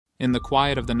In the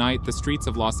quiet of the night, the streets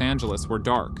of Los Angeles were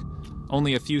dark.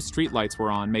 Only a few streetlights were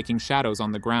on, making shadows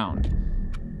on the ground.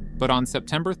 But on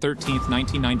September 13,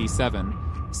 1997,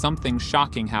 something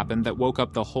shocking happened that woke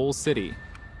up the whole city.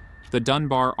 The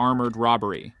Dunbar Armored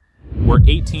Robbery, where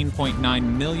 $18.9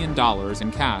 million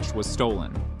in cash was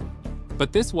stolen.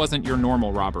 But this wasn't your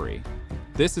normal robbery.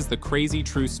 This is the crazy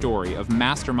true story of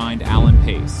mastermind Alan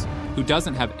Pace, who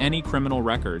doesn't have any criminal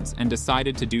records and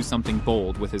decided to do something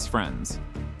bold with his friends.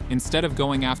 Instead of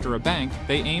going after a bank,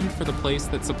 they aimed for the place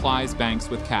that supplies banks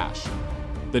with cash,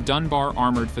 the Dunbar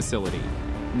Armored Facility.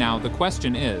 Now, the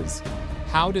question is,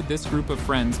 how did this group of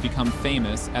friends become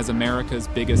famous as America's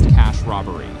biggest cash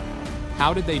robbery?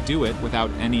 How did they do it without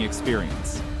any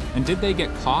experience? And did they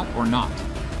get caught or not?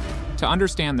 To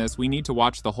understand this, we need to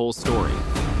watch the whole story.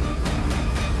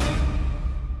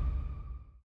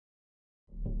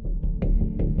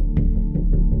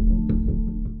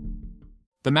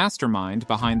 The mastermind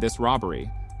behind this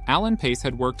robbery, Alan Pace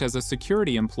had worked as a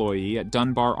security employee at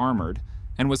Dunbar Armored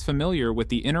and was familiar with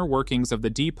the inner workings of the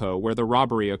depot where the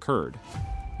robbery occurred.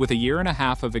 With a year and a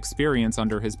half of experience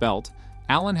under his belt,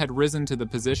 Alan had risen to the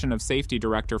position of safety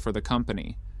director for the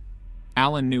company.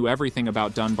 Alan knew everything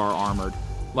about Dunbar Armored,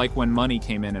 like when money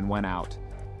came in and went out.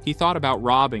 He thought about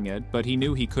robbing it, but he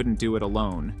knew he couldn't do it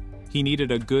alone. He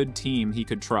needed a good team he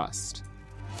could trust.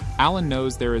 Alan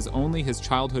knows there is only his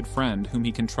childhood friend whom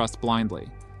he can trust blindly,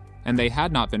 and they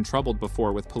had not been troubled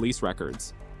before with police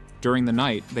records. During the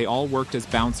night, they all worked as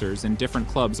bouncers in different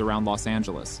clubs around Los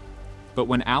Angeles. But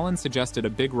when Alan suggested a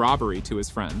big robbery to his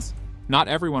friends, not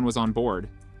everyone was on board,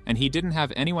 and he didn't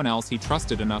have anyone else he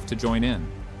trusted enough to join in.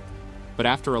 But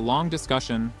after a long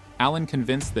discussion, Alan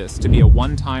convinced this to be a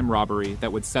one-time robbery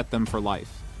that would set them for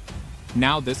life.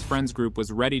 Now this friends group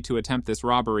was ready to attempt this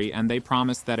robbery, and they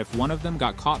promised that if one of them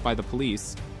got caught by the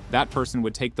police, that person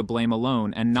would take the blame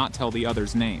alone and not tell the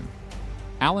other's name.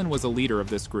 Alan was a leader of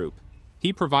this group.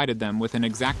 He provided them with an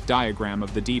exact diagram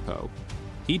of the depot.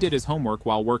 He did his homework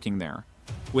while working there.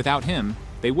 Without him,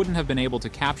 they wouldn't have been able to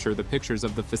capture the pictures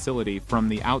of the facility from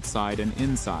the outside and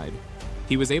inside.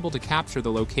 He was able to capture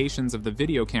the locations of the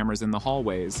video cameras in the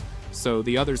hallways, so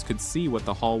the others could see what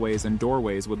the hallways and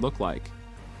doorways would look like.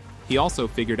 He also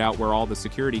figured out where all the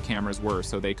security cameras were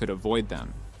so they could avoid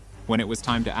them. When it was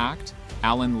time to act,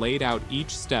 Alan laid out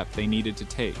each step they needed to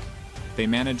take. They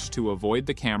managed to avoid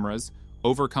the cameras,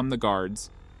 overcome the guards,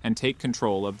 and take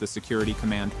control of the security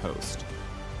command post.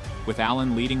 With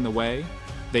Alan leading the way,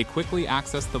 they quickly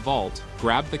accessed the vault,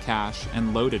 grabbed the cash,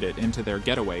 and loaded it into their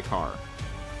getaway car.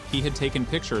 He had taken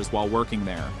pictures while working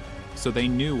there, so they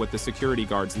knew what the security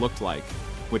guards looked like,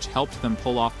 which helped them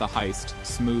pull off the heist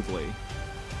smoothly.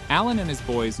 Alan and his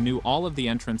boys knew all of the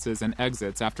entrances and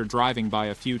exits after driving by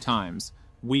a few times,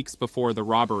 weeks before the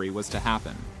robbery was to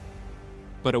happen.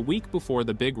 But a week before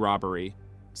the big robbery,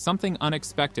 something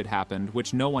unexpected happened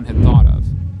which no one had thought of.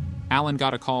 Alan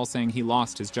got a call saying he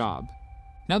lost his job.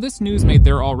 Now this news made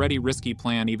their already risky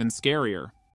plan even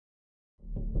scarier.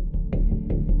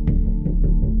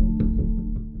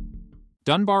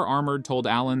 Dunbar Armored told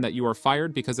Alan that you are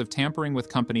fired because of tampering with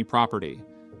company property.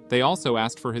 They also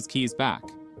asked for his keys back.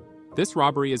 This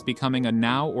robbery is becoming a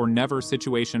now or never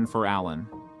situation for Alan.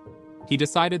 He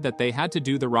decided that they had to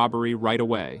do the robbery right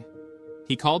away.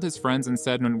 He called his friends and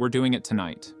said, "We're doing it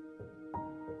tonight."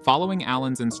 Following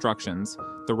Alan's instructions,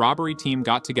 the robbery team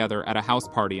got together at a house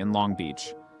party in Long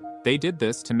Beach. They did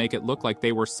this to make it look like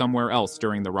they were somewhere else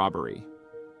during the robbery.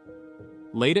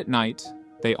 Late at night,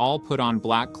 they all put on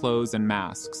black clothes and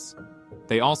masks.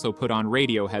 They also put on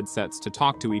radio headsets to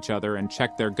talk to each other and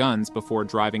check their guns before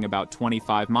driving about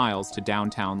 25 miles to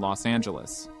downtown Los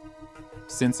Angeles.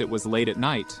 Since it was late at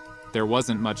night, there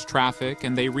wasn't much traffic,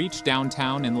 and they reached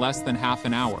downtown in less than half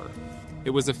an hour. It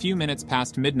was a few minutes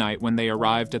past midnight when they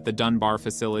arrived at the Dunbar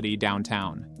facility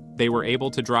downtown. They were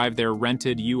able to drive their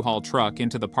rented U-Haul truck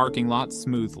into the parking lot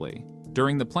smoothly.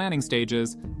 During the planning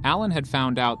stages, Alan had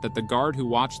found out that the guard who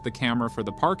watched the camera for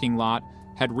the parking lot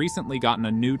had recently gotten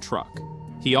a new truck.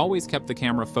 He always kept the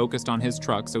camera focused on his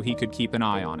truck so he could keep an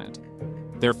eye on it.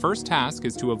 Their first task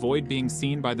is to avoid being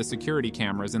seen by the security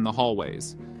cameras in the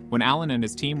hallways. When Alan and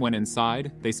his team went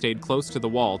inside, they stayed close to the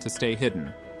wall to stay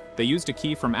hidden. They used a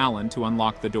key from Alan to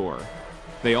unlock the door.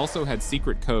 They also had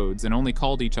secret codes and only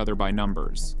called each other by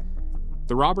numbers.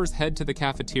 The robbers head to the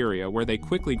cafeteria, where they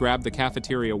quickly grab the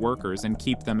cafeteria workers and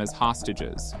keep them as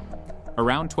hostages.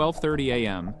 Around 12:30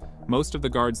 a.m., most of the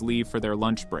guards leave for their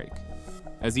lunch break.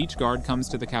 As each guard comes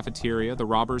to the cafeteria, the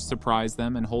robbers surprise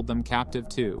them and hold them captive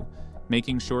too,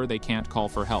 making sure they can't call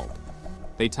for help.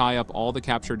 They tie up all the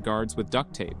captured guards with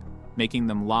duct tape, making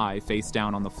them lie face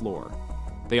down on the floor.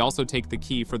 They also take the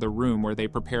key for the room where they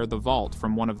prepare the vault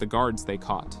from one of the guards they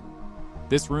caught.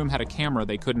 This room had a camera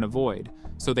they couldn't avoid,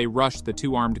 so they rushed the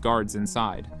 2 armed guards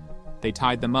inside. They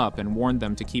tied them up and warned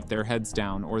them to keep their heads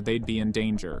down or they'd be in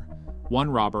danger. One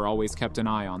robber always kept an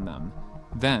eye on them.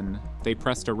 Then, they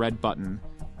pressed a red button,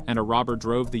 and a robber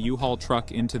drove the U-Haul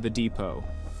truck into the depot.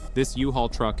 This U-Haul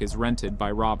truck is rented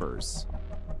by robbers.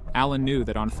 Alan knew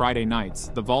that on Friday nights,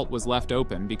 the vault was left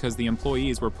open because the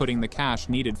employees were putting the cash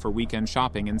needed for weekend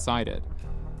shopping inside it.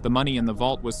 The money in the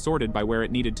vault was sorted by where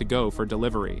it needed to go for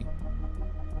delivery.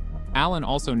 Alan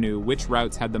also knew which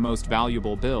routes had the most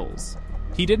valuable bills.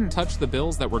 He didn't touch the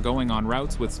bills that were going on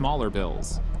routes with smaller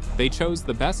bills. They chose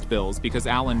the best bills because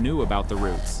Alan knew about the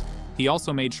routes. He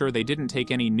also made sure they didn't take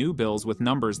any new bills with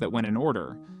numbers that went in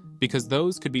order, because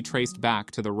those could be traced back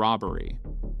to the robbery.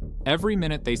 Every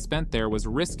minute they spent there was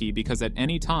risky because at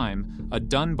any time, a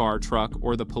Dunbar truck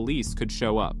or the police could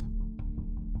show up.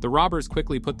 The robbers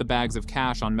quickly put the bags of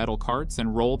cash on metal carts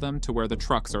and roll them to where the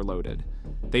trucks are loaded.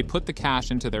 They put the cash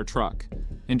into their truck.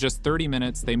 In just 30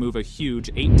 minutes, they move a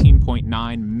huge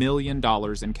 $18.9 million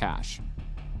in cash.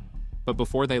 But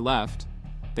before they left,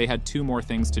 they had 2 more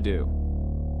things to do.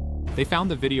 They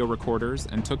found the video recorders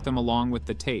and took them along with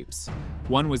the tapes.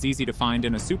 One was easy to find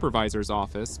in a supervisor's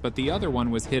office, but the other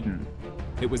one was hidden.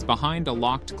 It was behind a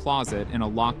locked closet in a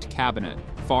locked cabinet,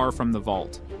 far from the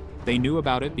vault. They knew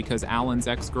about it because Alan's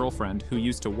ex-girlfriend, who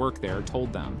used to work there,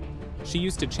 told them. She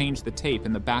used to change the tape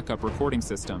in the backup recording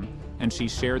system, and she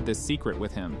shared this secret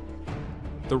with him.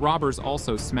 The robbers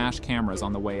also smashed cameras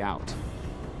on the way out.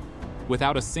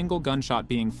 Without a single gunshot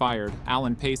being fired,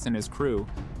 Alan Pace and his crew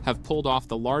have pulled off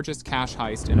the largest cash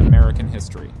heist in American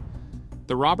history.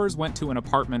 The robbers went to an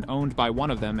apartment owned by one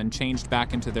of them and changed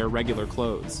back into their regular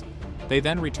clothes. They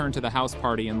then returned to the house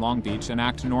party in Long Beach and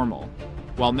act normal.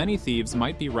 While many thieves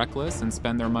might be reckless and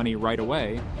spend their money right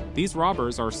away, these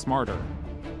robbers are smarter.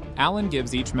 Alan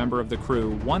gives each member of the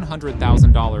crew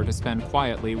 $100,000 to spend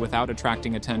quietly without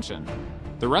attracting attention.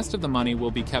 The rest of the money will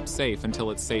be kept safe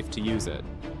until it's safe to use it.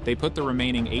 They put the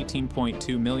remaining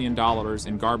 $18.2 million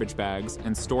in garbage bags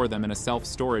and store them in a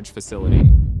self-storage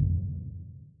facility.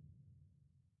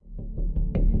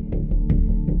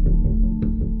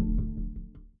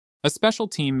 A special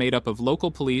team made up of local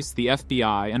police, the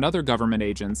FBI, and other government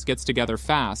agents gets together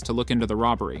fast to look into the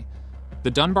robbery.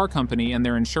 The Dunbar Company and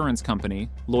their insurance company,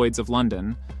 Lloyd's of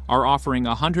London, are offering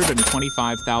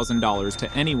 $125,000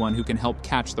 to anyone who can help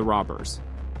catch the robbers.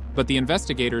 But the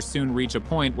investigators soon reach a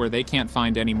point where they can't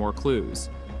find any more clues.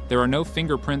 There are no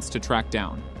fingerprints to track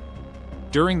down.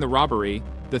 During the robbery,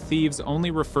 the thieves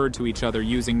only referred to each other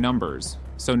using numbers,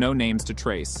 so no names to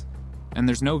trace. And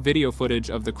there's no video footage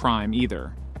of the crime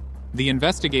either. The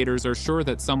investigators are sure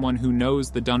that someone who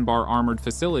knows the Dunbar Armored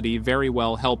facility very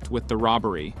well helped with the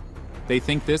robbery. They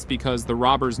think this because the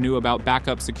robbers knew about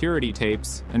backup security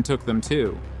tapes and took them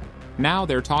too. Now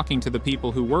they're talking to the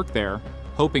people who work there,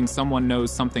 hoping someone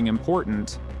knows something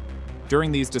important.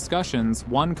 During these discussions,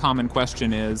 one common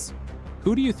question is,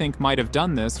 who do you think might have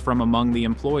done this from among the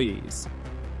employees?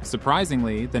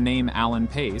 Surprisingly, the name Alan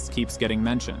Pace keeps getting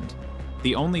mentioned.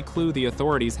 The only clue the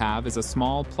authorities have is a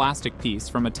small plastic piece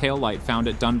from a taillight found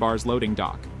at Dunbar's loading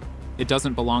dock. It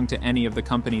doesn't belong to any of the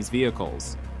company's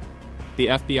vehicles. The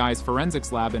FBI's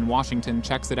forensics lab in Washington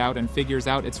checks it out and figures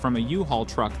out it's from a U-Haul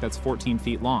truck that's 14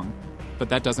 feet long. But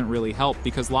that doesn't really help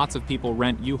because lots of people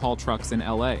rent U-Haul trucks in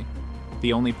LA.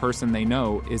 The only person they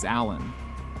know is Alan.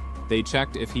 They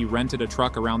checked if he rented a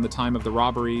truck around the time of the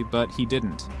robbery, but he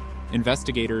didn't.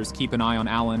 Investigators keep an eye on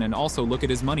Alan and also look at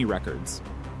his money records.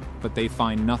 But they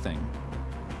find nothing.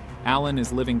 Alan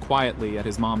is living quietly at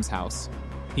his mom's house.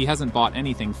 He hasn't bought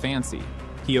anything fancy.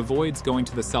 He avoids going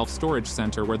to the self-storage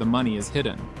center where the money is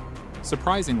hidden.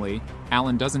 Surprisingly,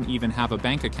 Alan doesn't even have a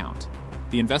bank account.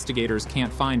 The investigators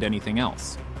can't find anything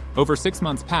else. Over 6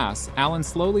 months pass, Alan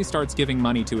slowly starts giving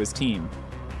money to his team.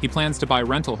 He plans to buy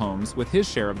rental homes with his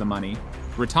share of the money,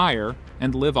 retire,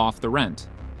 and live off the rent.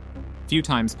 Few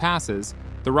times passes,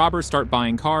 the robbers start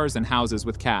buying cars and houses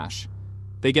with cash.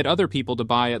 They get other people to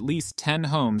buy at least 10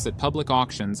 homes at public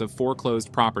auctions of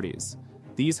foreclosed properties.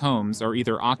 These homes are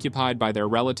either occupied by their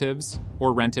relatives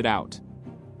or rented out.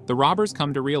 The robbers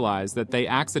come to realize that they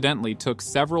accidentally took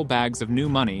several bags of new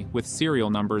money with serial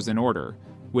numbers in order,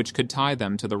 which could tie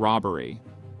them to the robbery.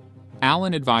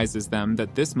 Alan advises them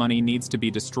that this money needs to be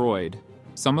destroyed.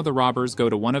 Some of the robbers go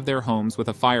to one of their homes with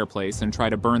a fireplace and try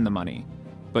to burn the money.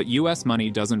 But US money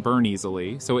doesn't burn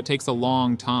easily, so it takes a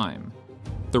long time.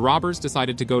 The robbers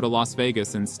decided to go to Las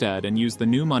Vegas instead and use the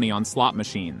new money on slot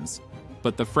machines.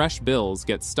 But the fresh bills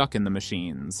get stuck in the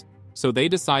machines, so they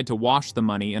decide to wash the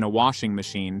money in a washing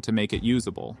machine to make it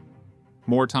usable.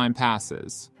 More time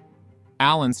passes.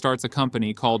 Alan starts a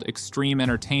company called Extreme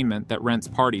Entertainment that rents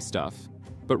party stuff.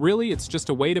 But really, it's just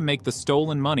a way to make the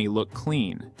stolen money look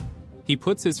clean. He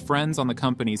puts his friends on the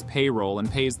company's payroll and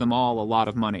pays them all a lot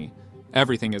of money.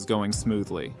 Everything is going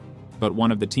smoothly. But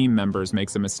one of the team members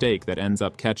makes a mistake that ends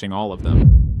up catching all of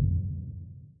them.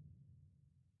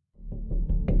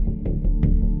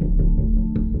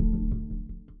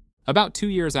 About 2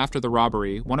 years after the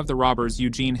robbery, one of the robbers,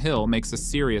 Eugene Hill, makes a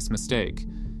serious mistake.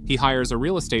 He hires a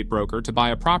real estate broker to buy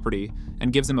a property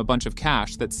and gives him a bunch of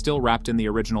cash that's still wrapped in the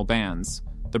original bands.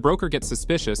 The broker gets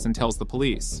suspicious and tells the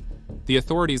police. The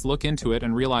authorities look into it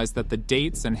and realize that the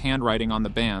dates and handwriting on the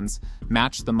bands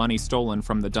match the money stolen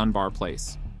from the Dunbar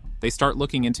place. They start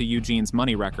looking into Eugene's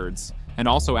money records and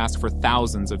also ask for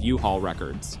thousands of U-Haul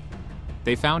records.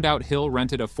 They found out Hill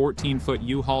rented a 14-foot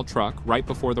U-Haul truck right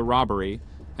before the robbery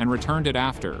and returned it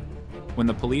after. When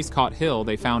the police caught Hill,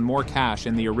 they found more cash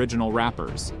in the original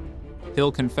wrappers.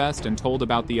 Hill confessed and told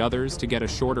about the others to get a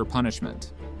shorter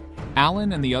punishment.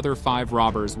 Alan and the other 5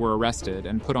 robbers were arrested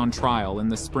and put on trial in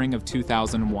the spring of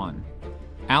 2001.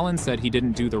 Alan said he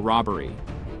didn't do the robbery.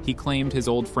 He claimed his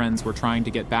old friends were trying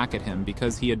to get back at him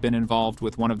because he had been involved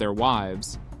with one of their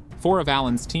wives. 4 of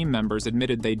Alan's team members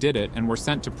admitted they did it and were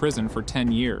sent to prison for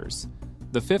 10 years.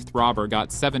 The 5th robber got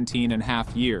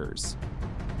 17.5 years.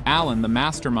 Alan, the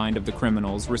mastermind of the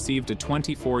criminals, received a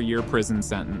 24-year prison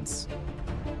sentence.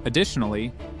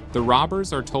 Additionally, the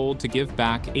robbers are told to give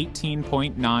back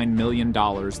 $18.9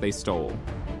 million they stole.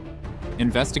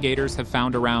 Investigators have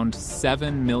found around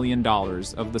 $7 million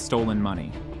of the stolen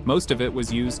money. Most of it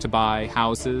was used to buy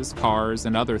houses, cars,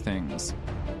 and other things.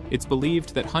 It's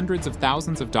believed that hundreds of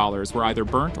thousands of dollars were either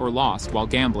burnt or lost while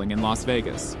gambling in Las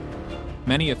Vegas.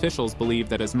 Many officials believe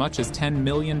that as much as $10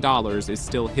 million is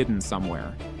still hidden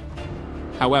somewhere.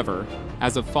 However,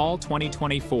 as of fall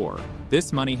 2024,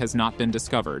 this money has not been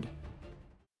discovered.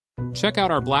 Check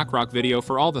out our BlackRock video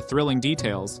for all the thrilling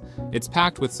details. It's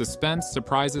packed with suspense,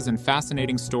 surprises, and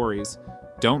fascinating stories.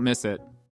 Don't miss it.